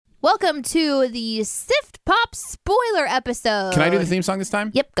Welcome to the Sift Pop spoiler episode. Can I do the theme song this time?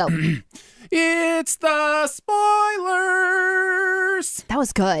 Yep, go. It's the spoilers. That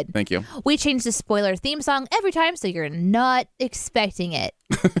was good. Thank you. We change the spoiler theme song every time, so you're not expecting it.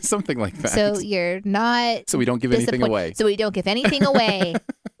 Something like that. So you're not. So we don't give anything away. So we don't give anything away.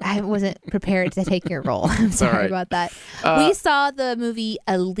 I wasn't prepared to take your role. I'm sorry about that. We saw the movie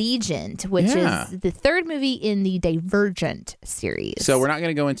Allegiant, which is the third movie in the Divergent series. So we're not going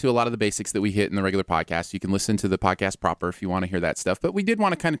to go into a lot of the basics that we hit in the regular podcast. You can listen to the podcast proper if you want to hear that stuff. But we did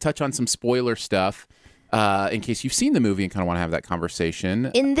want to kind of touch on some spoiler stuff in case you've seen the movie and kind of want to have that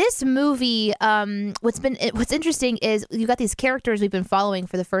conversation. In this movie, what's interesting is you've got these characters we've been following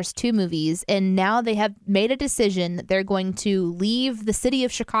for the first two movies, and now they have made a decision that they're going to leave the city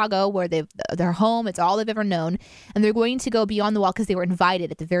of Chicago, where their home, it's all they've ever known, and they're going to go beyond the wall because they were invited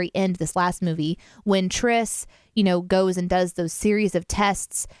at the very end of this last movie when Triss, goes and does those series of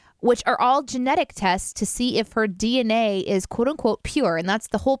tests, which are all genetic tests to see if her DNA is quote unquote pure. And that's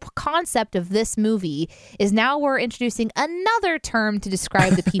the whole concept of this movie, is now we're introducing another term to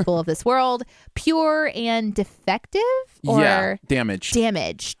describe the people of this world: pure and defective, or damaged.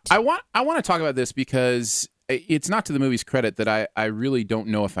 I want to talk about this because it's not to the movie's credit that I really don't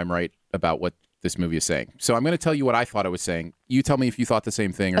know if I'm right about what this movie is saying. So I'm going to tell you what I thought it was saying. You tell me if you thought the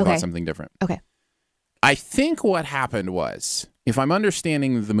same thing or thought something different. Okay. I think what happened was, if I'm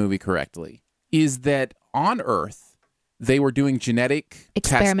understanding the movie correctly, is that on Earth, they were doing genetic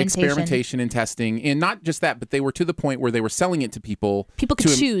experimentation and testing. And not just that, but they were to the point where they were selling it to people. People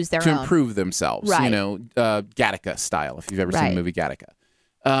could choose their own. To improve themselves, right. Gattaca style, if you've ever seen the movie Gattaca.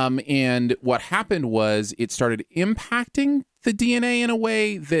 And what happened was it started impacting the DNA in a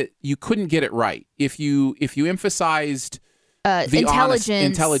way that you couldn't get it right. If you emphasized the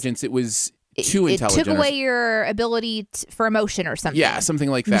intelligence, it was too intelligent. It took away your ability for emotion or something. Yeah, something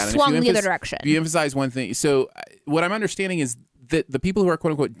like that. You swung the other direction. If you emphasize one thing. So what I'm understanding is that the people who are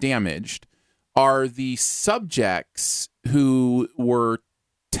quote unquote damaged are the subjects who were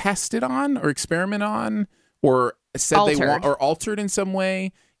tested on or experimented on or said altered. They want or altered in some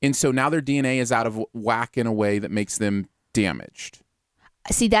way. And so now their DNA is out of whack in a way that makes them damaged.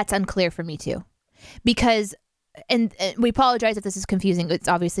 See, that's unclear for me too. Because and we apologize if this is confusing. It's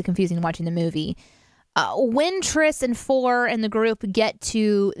obviously confusing watching the movie. When Triss and Four and the group get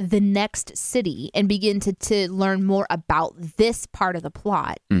to the next city and begin to learn more about this part of the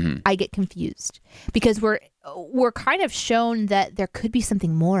plot, I get confused because we're kind of shown that there could be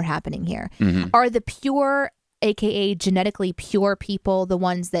something more happening here. Are the pure, aka genetically pure people, the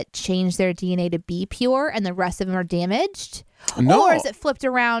ones that change their DNA to be pure and the rest of them are damaged? No. Or is it flipped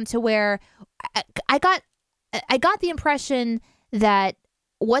around to where I got the impression that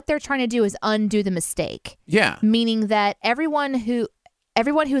what they're trying to do is undo the mistake. Yeah. Meaning that everyone who's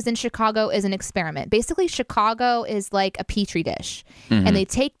in Chicago is an experiment. Basically, Chicago is like a petri dish. And they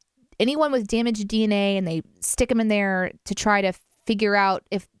take anyone with damaged DNA and they stick them in there to try to figure out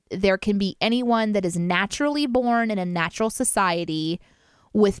if there can be anyone that is naturally born in a natural society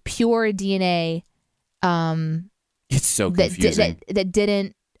with pure DNA. It's so confusing. That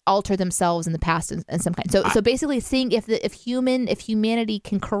didn't alter themselves in the past in some kind. So basically seeing if humanity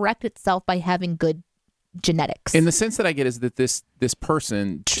can correct itself by having good genetics. In the sense that I get is that this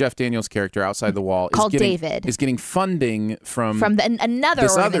person, Jeff Daniels' character outside the wall, called David, is getting funding from another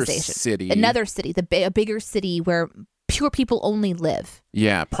this organization, other city, a bigger city where pure people only live.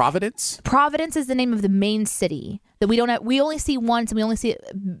 Yeah, Providence. Providence is the name of the main city that we don't have. We only see once, and we only see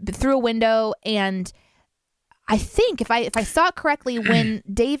it through a window. And I think if I saw it correctly, when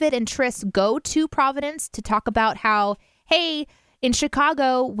David and Triss go to Providence to talk about how, hey, in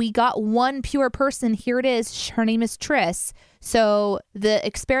Chicago, we got one pure person. Here it is. Her name is Triss. So the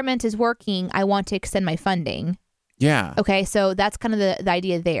experiment is working. I want to extend my funding. Yeah. Okay, so that's kind of the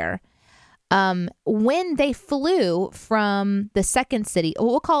idea there. When they flew from the second city,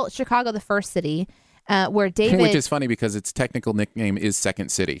 we'll call Chicago the first city, where David... Which is funny because its technical nickname is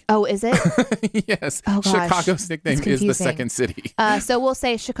Second City. Oh, is it? Yes. Oh, gosh. Chicago's nickname is the Second City. So we'll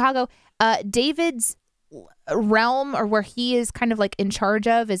say Chicago. David's realm, or where he is kind of like in charge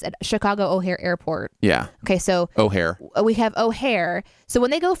of, is at Chicago O'Hare Airport. Yeah. Okay, so... O'Hare. We have O'Hare. So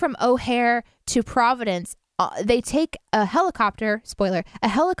when they go from O'Hare to Providence, they take a helicopter,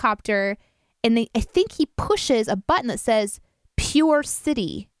 and I think he pushes a button that says Pure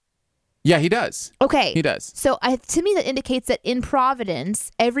City. Yeah, he does. Okay. He does. So to me, that indicates that in Providence,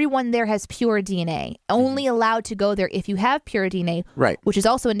 everyone there has pure DNA. Only allowed to go there if you have pure DNA. Right. Which is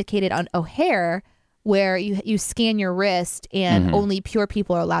also indicated on O'Hare, where you scan your wrist and only pure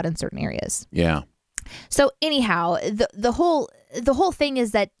people are allowed in certain areas. Yeah. So anyhow, the whole the whole thing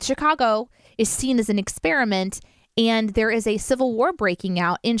is that Chicago is seen as an experiment, and there is a civil war breaking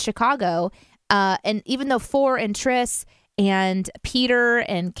out in Chicago. And even though Four and Triss and Peter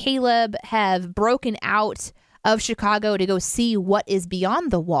and Caleb have broken out of Chicago to go see what is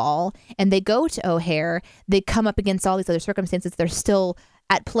beyond the wall, and they go to O'Hare, they come up against all these other circumstances. They're still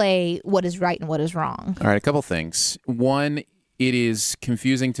at play what is right and what is wrong. All right, a couple things. One, it is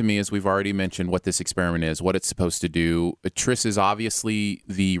confusing to me, as we've already mentioned, what this experiment is, what it's supposed to do. Triss is obviously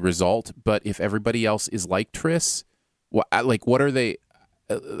the result, but if everybody else is like Triss, what are they?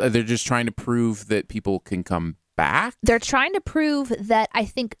 They're just trying to prove that people can come back? They're trying to prove that, I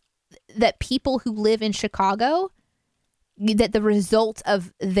think, that people who live in Chicago, that the result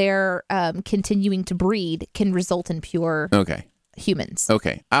of their continuing to breed can result in pure humans.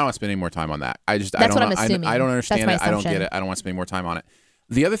 Okay. I don't want to spend any more time on that. That's what I'm assuming. I don't understand it. I don't get it. I don't want to spend any more time on it.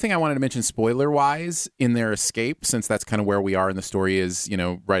 The other thing I wanted to mention, spoiler-wise, in their escape, since that's kind of where we are in the story, is,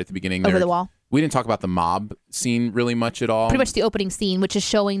 right at the beginning. Over the wall. We didn't talk about the mob scene really much at all. Pretty much the opening scene, which is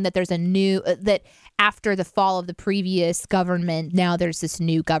showing that there's a new, that after the fall of the previous government, now there's this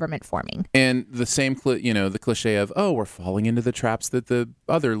new government forming. And the same, the cliche of, we're falling into the traps that the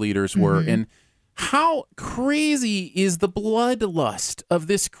other leaders were. Mm-hmm. And how crazy is the bloodlust of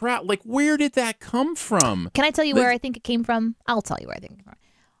this crowd? Like, where did that come from? Can I tell you where I think it came from? I'll tell you where I think it came from.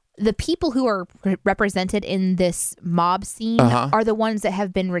 The people who are represented in this mob scene are the ones that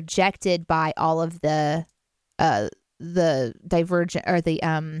have been rejected by all of the divergent or the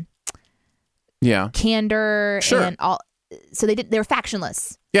candor and all. So they're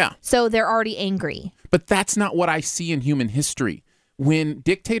factionless. Yeah. So they're already angry. But that's not what I see in human history. When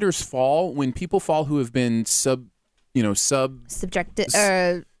dictators fall, when people fall who have been subjected.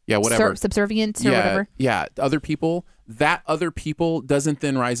 Whatever. Subservient or whatever. Yeah, other people doesn't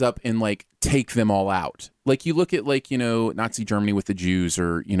then rise up and take them all out. Like you look at Nazi Germany with the Jews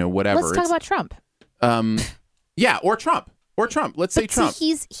or whatever. Let's talk about Trump. Or Trump. Let's say Trump.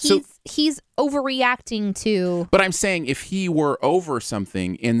 He's overreacting to. But I'm saying if he were over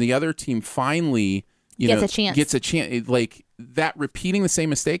something and the other team finally gets a chance, like that repeating the same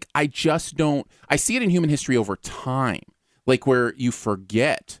mistake, I see it in human history over time. Like where you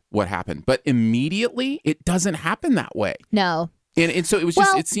forget what happened, but immediately it doesn't happen that way. No. And so it was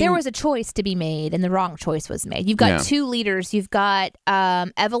there was a choice to be made and the wrong choice was made. You've got two leaders. You've got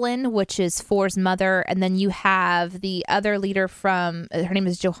Evelyn, which is Four's mother. And then you have the other leader her name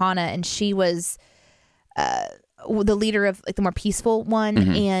is Johanna. And she was the leader of the more peaceful one.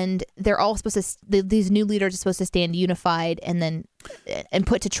 Mm-hmm. And they're all supposed to, these new leaders are supposed to stand unified and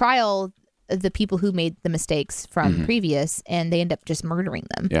put to trial the people who made the mistakes from previous, and they end up just murdering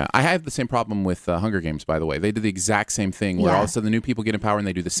them. Yeah, I have the same problem with Hunger Games, by the way. They did the exact same thing where all of a sudden the new people get in power and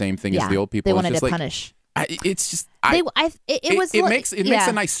they do the same thing as the old people. They wanted to punish. It makes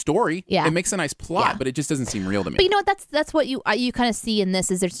a nice story. Yeah. It makes a nice plot, but it just doesn't seem real to me. But you know what? That's what you kind of see in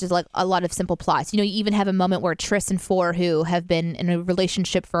this is there's just a lot of simple plots. You even have a moment where Triss and Four, who have been in a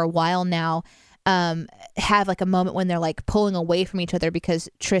relationship for a while now, have a moment when they're pulling away from each other because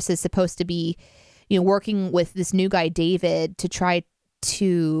Triss is supposed to be, working with this new guy, David, to try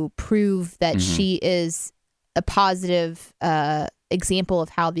to prove that she is a positive example of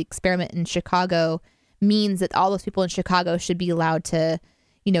how the experiment in Chicago means that all those people in Chicago should be allowed to,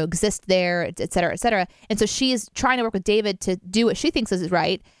 exist there, et cetera, et cetera. And so she is trying to work with David to do what she thinks is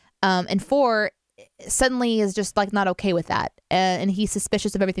right. And Four suddenly is just not okay with that. And he's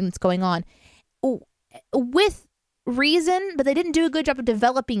suspicious of everything that's going on. With reason, but they didn't do a good job of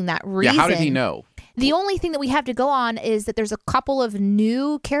developing that reason. Yeah, how did he know? The only thing that we have to go on is that there's a couple of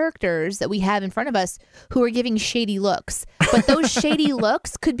new characters that we have in front of us who are giving shady looks. But those shady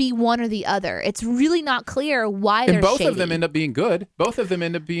looks could be one or the other. It's really not clear why they're shady. And both of them end up being good. Both of them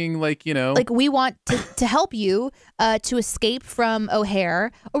end up being we want to help you to escape from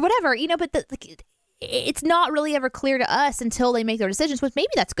O'Hare or whatever, but it's not really ever clear to us until they make their decisions, which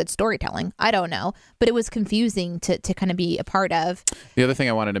maybe that's good storytelling. I don't know. But it was confusing to kind of be a part of. The other thing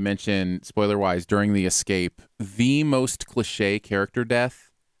I wanted to mention, spoiler-wise, during the escape, the most cliche character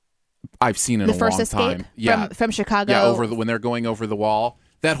death I've seen in a long time. The first escape from Chicago. Yeah, when they're going over the wall.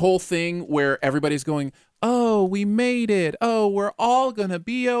 That whole thing where everybody's going, oh, we made it. Oh, we're all going to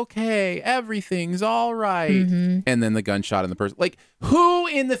be okay. Everything's all right. Mm-hmm. And then the gunshot in the person. Who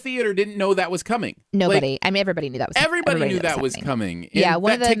in the theater didn't know that was coming? Nobody. Everybody knew that was coming. Everybody knew that was coming. Yeah, and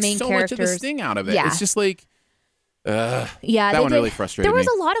one of the takes main so characters. Much of the sting out of it. Yeah. It's just that one really frustrated me. There was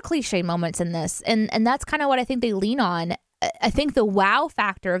a lot of cliche moments in this. And that's kind of what I think they lean on. I think the wow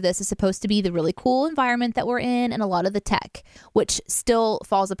factor of this is supposed to be the really cool environment that we're in and a lot of the tech, which still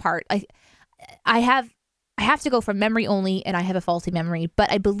falls apart. I have I have to go from memory only, and I have a faulty memory.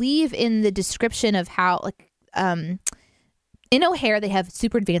 But I believe in the description of how, like, in O'Hare, they have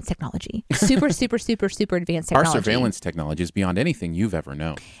super advanced technology. Super advanced technology. Our surveillance technology is beyond anything you've ever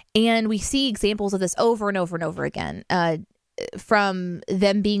known. And we see examples of this over and over and over again, from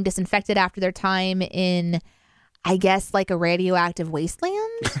them being disinfected after their time in, I guess, like a radioactive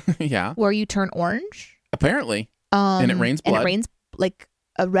wasteland. Yeah. Where you turn orange. Apparently. And it rains blood. And it rains, like,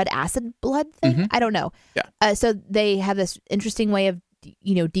 a red acid blood thing. Mm-hmm. I don't know. Yeah. So they have this interesting way of,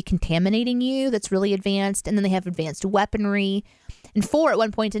 decontaminating you that's really advanced. And then they have advanced weaponry. And 4 at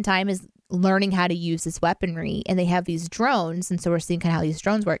one point in time is learning how to use this weaponry. And they have these drones. And so we're seeing kind of how these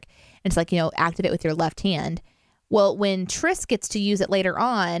drones work. And it's like, activate with your left hand. Well, when Triss gets to use it later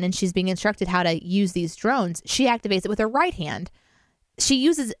on and she's being instructed how to use these drones, she activates it with her right hand. She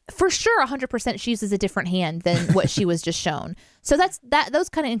uses, for sure, 100%, she uses a different hand than what she was just shown. So those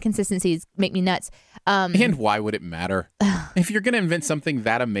kind of inconsistencies make me nuts. And why would it matter? If you're going to invent something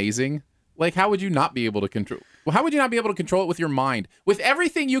that amazing, like, how would you not be able to control? Well, how would you not be able to control it with your mind? With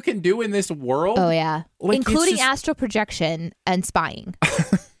everything you can do in this world? Oh, yeah. Like, including astral projection and spying.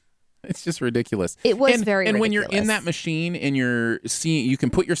 It's just ridiculous. It was very ridiculous. And when you're in that machine and you're seeing, you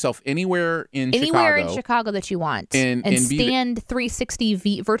can put yourself anywhere in Chicago that you want, and stand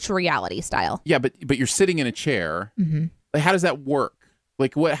 360 virtual reality style. Yeah, but you're sitting in a chair. Mm-hmm. Like, how does that work?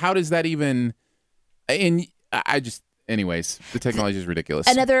 Like, what? How does that even? And anyways, the technology is ridiculous.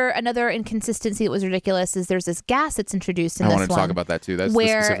 Another inconsistency that was ridiculous is there's this gas that's introduced in this one. I wanted to talk about that too. That's the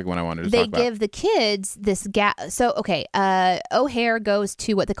specific one I wanted to talk about. They give the kids this gas. So, okay, O'Hare goes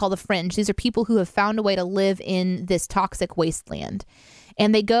to what they call the Fringe. These are people who have found a way to live in this toxic wasteland.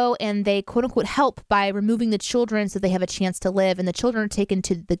 And they go and they, quote unquote, help by removing the children so they have a chance to live. And the children are taken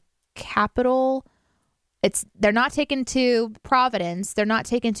to the capital. They're not taken to Providence, they're not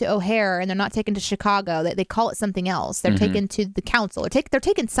taken to O'Hare, and they're not taken to Chicago. They call it something else. They're taken to the council. They're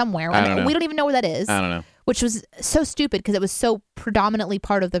taken somewhere. We don't even know where that is. I don't know. Which was so stupid because it was so predominantly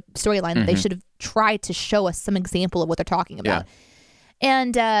part of the storyline that they should have tried to show us some example of what they're talking about.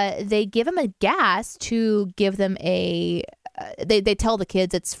 Yeah. And they give them a gas to give them a. They tell the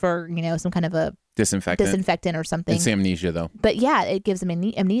kids it's for some kind of a disinfectant or something. It's amnesia though. But yeah, it gives them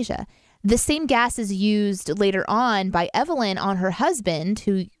amnesia. The same gas is used later on by Evelyn on her husband,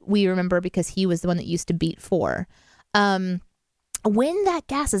 who we remember because he was the one that used to beat 4. When that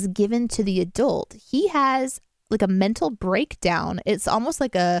gas is given to the adult, he has like a mental breakdown. It's almost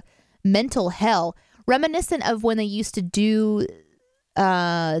like a mental hell, reminiscent of when they used to do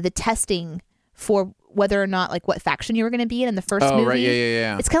the testing for whether or not, like, what faction you were going to be in the first movie. Oh, right,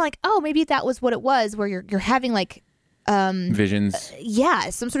 yeah. It's kind of like, maybe that was what it was, where you're having like visions. Yeah,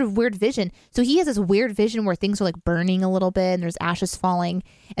 some sort of weird vision. So he has this weird vision where things are like burning a little bit and there's ashes falling,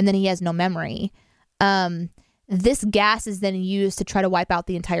 and then he has no memory. This gas is then used to try to wipe out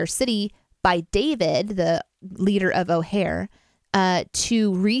the entire city by David, the leader of O'Hare,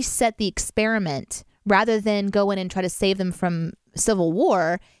 to reset the experiment. Rather than go in and try to save them from civil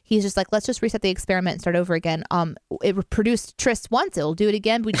war, he's just like, let's just reset the experiment and start over again. It produced Triss once, it'll do it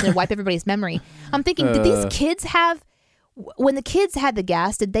again, but we just gonna wipe everybody's memory. I'm thinking, did these kids have, when the kids had the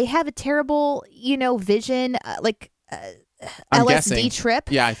gas, did they have a terrible, vision, I'm LSD guessing. trip?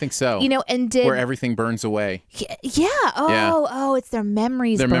 Yeah, I think so. And where everything burns away. Yeah. Oh, it's their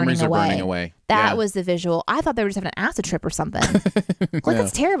memories. Their burning memories are away. burning away. That was the visual. I thought they were just having an acid trip or something.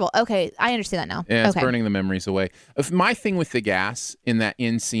 That's terrible. Okay, I understand that now. Yeah, it's okay. burning the memories away. My thing with the gas in that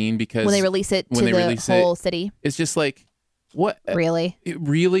end scene, because when they release it to the whole city, it's just like, what? Really?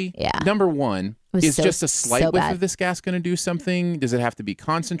 Really? Yeah. Number one, is just a slight whiff bad. of this gas going to do something? Does it have to be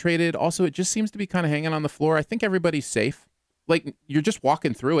concentrated? Also, it just seems to be kind of hanging on the floor. I think everybody's safe. Like, you're just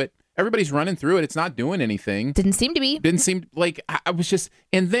walking through it. Everybody's running through it. It's not doing anything. Didn't seem to be. Didn't seem like I was just.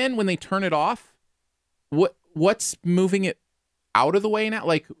 And then when they turn it off, what's moving it out of the way now?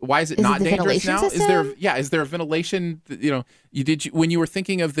 Like, why is it not dangerous now? System? Is there a ventilation? When you were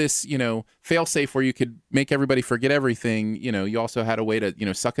thinking of this, fail safe where you could make everybody forget everything. You also had a way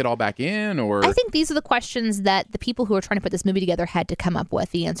to suck it all back in. Or I think these are the questions that the people who are trying to put this movie together had to come up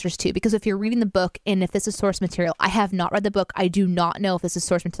with the answers to. Because if you're reading the book, and if this is source material, I have not read the book. I do not know if this is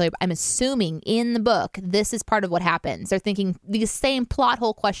source material. But I'm assuming in the book this is part of what happens. They're thinking these same plot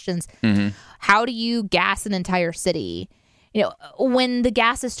hole questions. Mm-hmm. How do you gas an entire city? When the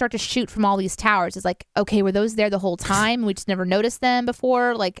gases start to shoot from all these towers, it's like, okay, were those there the whole time? We just never noticed them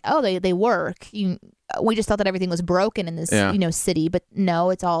before. Like, they work. We just thought that everything was broken in this, city, but no,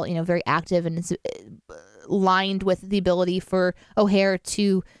 it's all, very active, and it's lined with the ability for O'Hare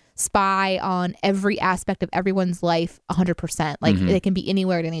to spy on every aspect of everyone's life 100%. Like, they can be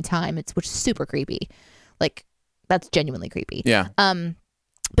anywhere at any time. Which is super creepy. Like, that's genuinely creepy. Yeah.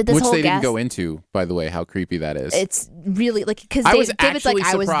 But this Which whole they gas, didn't go into, by the way, how creepy that is. it's really like, because David's like,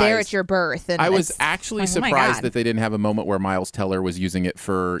 I was there at your birth. And I was actually like, surprised that they didn't have a moment where Miles Teller was using it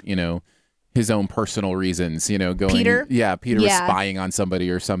for, his own personal reasons, going. Peter? Yeah, Peter was spying on somebody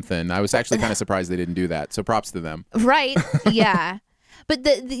or something. I was actually kind of surprised they didn't do that. So props to them. Right. Yeah. But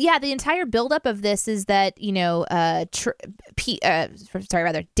the entire buildup of this is that,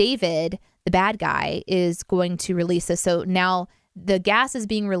 David, the bad guy, is going to release this. So now the gas is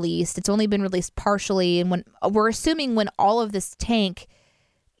being released. It's only been released partially. And when we're assuming when all of this tank,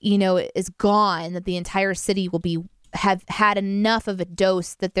 is gone, that the entire city will have had enough of a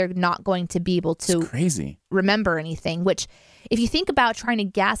dose that they're not going to be able to remember anything, which if you think about trying to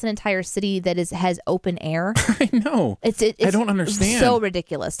gas an entire city that has open air, I know. It's I don't understand. So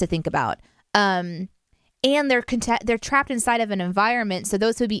ridiculous to think about. And they're trapped inside of an environment. So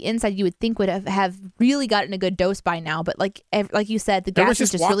those who would be inside, you would think would have really gotten a good dose by now. But like you said, the gas is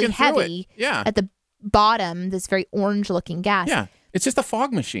just really heavy. Yeah. At the bottom, this very orange looking gas. Yeah. It's just a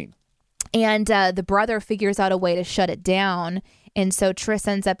fog machine. And the brother figures out a way to shut it down. And so Triss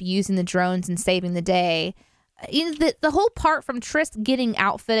ends up using the drones and saving the day. The whole part from Triss getting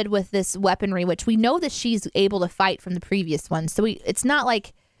outfitted with this weaponry, which we know that she's able to fight from the previous one. So it's not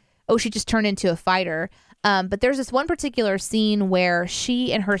like, she just turned into a fighter. But there's this one particular scene where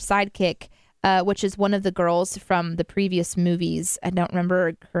she and her sidekick, which is one of the girls from the previous movies. I don't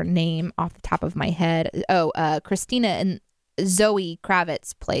remember her name off the top of my head. Christina, and Zoe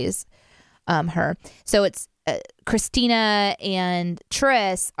Kravitz plays her. So it's Christina and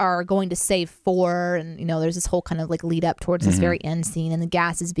Triss are going to save 4, and there's this whole kind of like lead up towards this very end scene, and the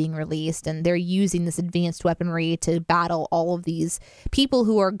gas is being released, and they're using this advanced weaponry to battle all of these people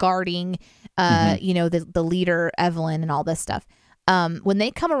who are guarding the leader Evelyn and all this stuff. When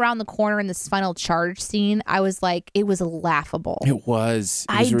they come around the corner in this final charge scene, I was like, it was laughable. It was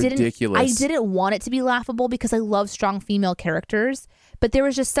ridiculous. I didn't want it to be laughable because I love strong female characters, but there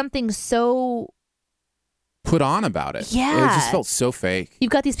was just something so put on about it. Yeah. It just felt so fake. You've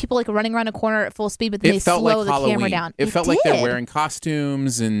got these people like running around a corner at full speed, but then they felt slow like the Halloween. camera down. It felt like they're wearing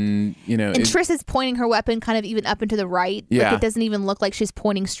costumes and, And Triss is pointing her weapon kind of even up and to the right. Yeah. Like it doesn't even look like she's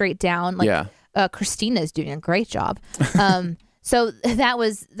pointing straight down. Like Christina is doing a great job. So that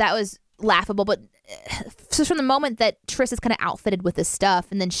was laughable. But so from the moment that Triss is kind of outfitted with this stuff,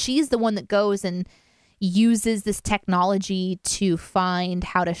 and then she's the one that goes and uses this technology to find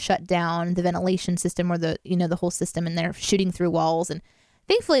how to shut down the ventilation system or the whole system, and they're shooting through walls. And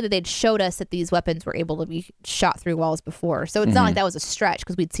thankfully that they'd showed us that these weapons were able to be shot through walls before. So it's not like that was a stretch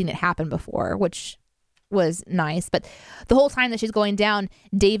because we'd seen it happen before, which was nice. But the whole time that she's going down,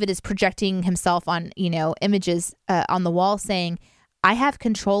 David is projecting himself on, images on the wall saying, I have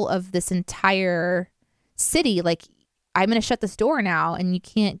control of this entire city. Like, I'm going to shut this door now, and you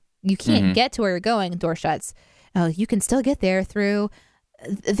can't get to where you're going. Door shuts. Oh, you can still get there through.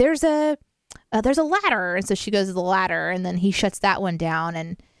 There's a ladder, and so she goes to the ladder, and then he shuts that one down.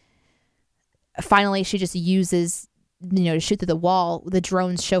 And finally, she just uses to shoot through the wall. The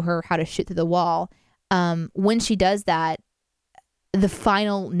drones show her how to shoot through the wall. When she does that, the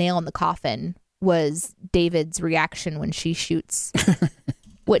final nail in the coffin was David's reaction when she shoots,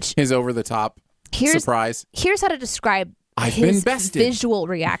 which is over the top surprise. Here's how to describe I've his been bested. Visual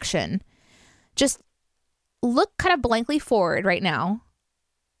reaction. Just look kind of blankly forward right now,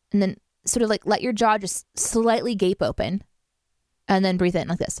 and then sort of like let your jaw just slightly gape open, and then breathe in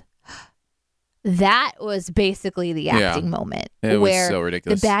like this. That was basically the acting moment it where was so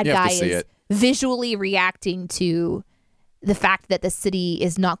ridiculous. The bad You have guy to see is it. visually reacting to the fact that the city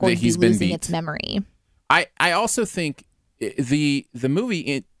is not going to be losing its memory. I also think the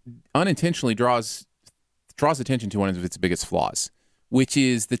movie unintentionally draws attention to one of its biggest flaws, which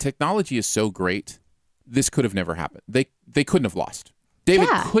is the technology is so great, this could have never happened. They couldn't have lost. David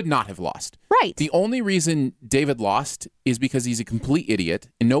could not have lost. Right. The only reason David lost is because he's a complete idiot,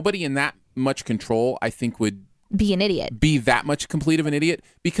 and nobody in that much control, I think, would be an idiot. Be that much complete of an idiot,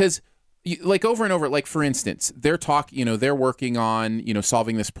 because like over and over, like for instance, they're working on,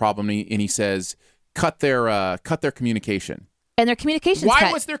 solving this problem, and he says, cut their communication. And their communication's Why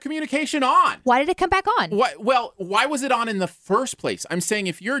cut. was their communication on? Why did it come back on? Why was it on in the first place? I'm saying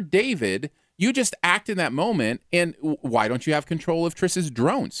if you're David, you just act in that moment, and why don't you have control of Triss's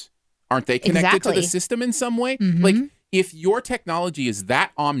drones? Aren't they connected to the system in some way? Mm-hmm. Like, if your technology is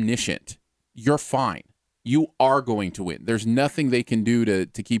that omniscient, you're fine. You are going to win. There's nothing they can do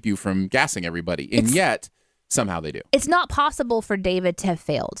to keep you from gassing everybody. And yet, somehow they do. It's not possible for David to have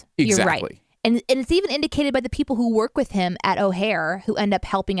failed. Exactly. You're right. And it's even indicated by the people who work with him at O'Hare, who end up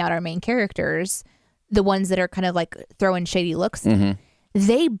helping out our main characters. the ones that are kind of like throwing shady looks,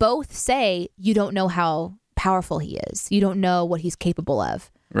 they both say you don't know how powerful he is. You don't know what he's capable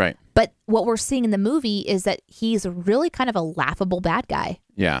of. Right. But what we're seeing in the movie is that he's really kind of a laughable bad guy.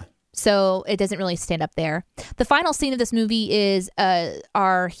 Yeah. So it doesn't really stand up there. The final scene of this movie is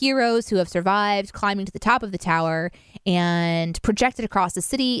our heroes who have survived climbing to the top of the tower, and projected across the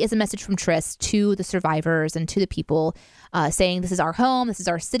city is a message from Triss to the survivors and to the people saying, this is our home, this is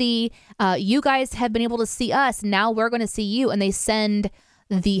our city. You guys have been able to see us. Now we're going to see you. And they send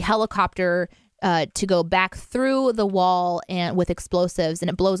the helicopter to go back through the wall and with explosives, and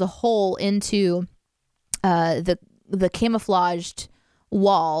it blows a hole into the camouflaged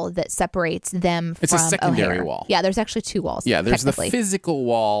wall that separates them from It's a secondary O'Hare. wall. Yeah, there's actually two walls. Yeah, there's the physical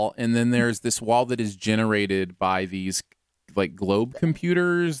wall, and then there's this wall that is generated by these like globe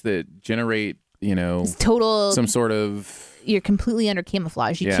computers that generate, It's total some sort of... You're completely under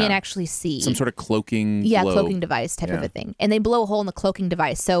camouflage. You can't actually see. Some sort of cloaking globe. Cloaking device type of a thing. And they blow a hole in the cloaking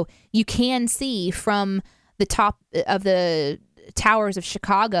device. So you can see from the top of the towers of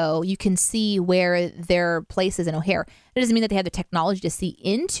Chicago, you can see where their place is in O'Hare. It doesn't mean that they have the technology to see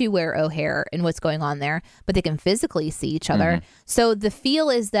into where O'Hare and what's going on there, but they can physically see each other. So the feel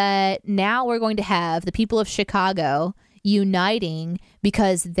is that now we're going to have the people of Chicago uniting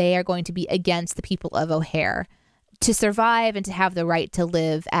because they are going to be against the people of O'Hare to survive and to have the right to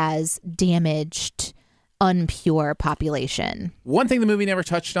live as damaged, unpure population. One thing the movie never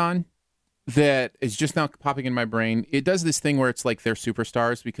touched on that is just now popping in my brain, it does this thing where it's like they're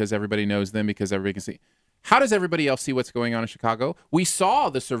superstars because everybody knows them, because everybody can see. How does everybody else see what's going on in Chicago? We saw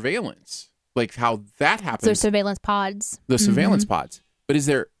the surveillance, like how that happens. So surveillance pods. The surveillance pods. But is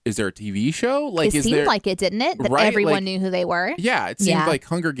there a TV show? Like, it seemed like it, didn't it? That everyone knew who they were. Yeah, it seemed like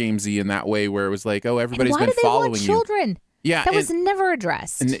Hunger Games-y in that way, where it was like, oh, everybody's been following you. Why do they want children? Yeah, that was never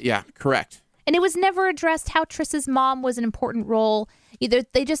addressed. Yeah, correct. And it was never addressed how Triss's mom was an important role. Either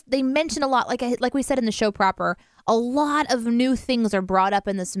they mention a lot, like we said in the show proper, a lot of new things are brought up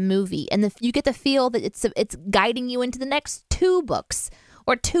in this movie, and you get the feel that it's guiding you into the next 2 books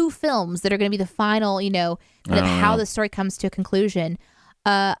or 2 films that are going to be the final, how the story comes to a conclusion.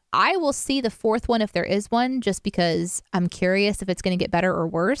 I will see the 4th one if there is one, just because I'm curious if it's going to get better or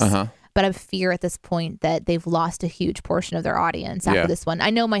worse. But I fear at this point that they've lost a huge portion of their audience after this one. I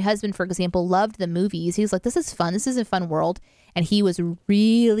know my husband, for example, loved the movies. He was like, this is fun. This is a fun world. And he was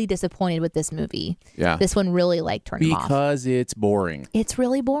really disappointed with this movie. Yeah. This one really turned him off. Because it's boring. It's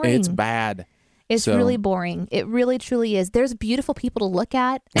really boring. It's bad. It's really boring. It really, truly is. There's beautiful people to look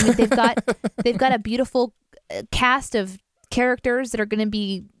at. I mean, they've got a beautiful cast of characters that are going to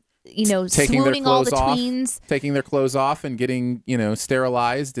be, swooning all the tweens, taking their clothes off and getting,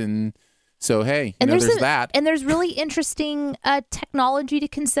 sterilized, and so hey, there's that. And there's really interesting technology to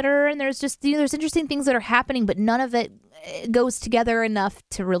consider, and there's just there's interesting things that are happening, but none of it goes together enough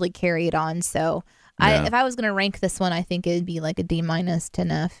to really carry it on. So if I was going to rank this one, I think it'd be like a D- to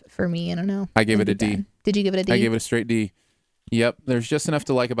an F for me. I don't know. I gave it a D. Did you give it a D? I gave it a straight D. Yep. There's just enough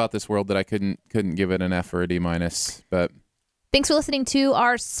to like about this world that I couldn't give it an F or a D-. But thanks for listening to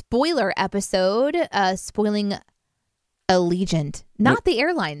our spoiler episode, spoiling Allegiant, not the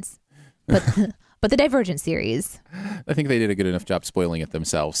airlines, but the Divergent series. I think they did a good enough job spoiling it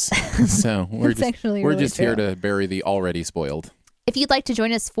themselves. So we're just here to bury the already spoiled. If you'd like to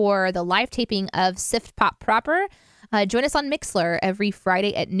join us for the live taping of Sift Pop Proper, join us on Mixlr every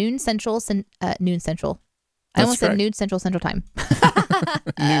Friday at noon Central. Noon Central. I almost said noon Central Time.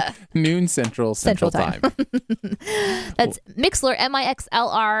 noon Central Time. That's Mixlr,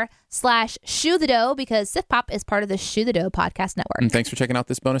 MIXLR/Shoe the Dough, because Sif Pop is part of the Shoe the Dough podcast network. And thanks for checking out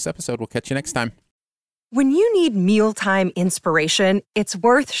this bonus episode. We'll catch you next time. When you need mealtime inspiration, it's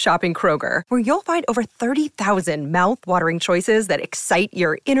worth shopping Kroger, where you'll find over 30,000 mouth-watering choices that excite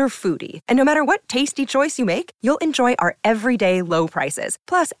your inner foodie. And no matter what tasty choice you make, you'll enjoy our everyday low prices,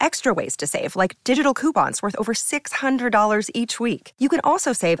 plus extra ways to save, like digital coupons worth over $600 each week. You can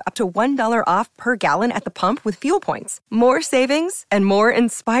also save up to $1 off per gallon at the pump with fuel points. More savings and more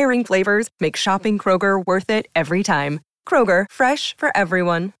inspiring flavors make shopping Kroger worth it every time. Kroger, fresh for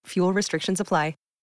everyone. Fuel restrictions apply.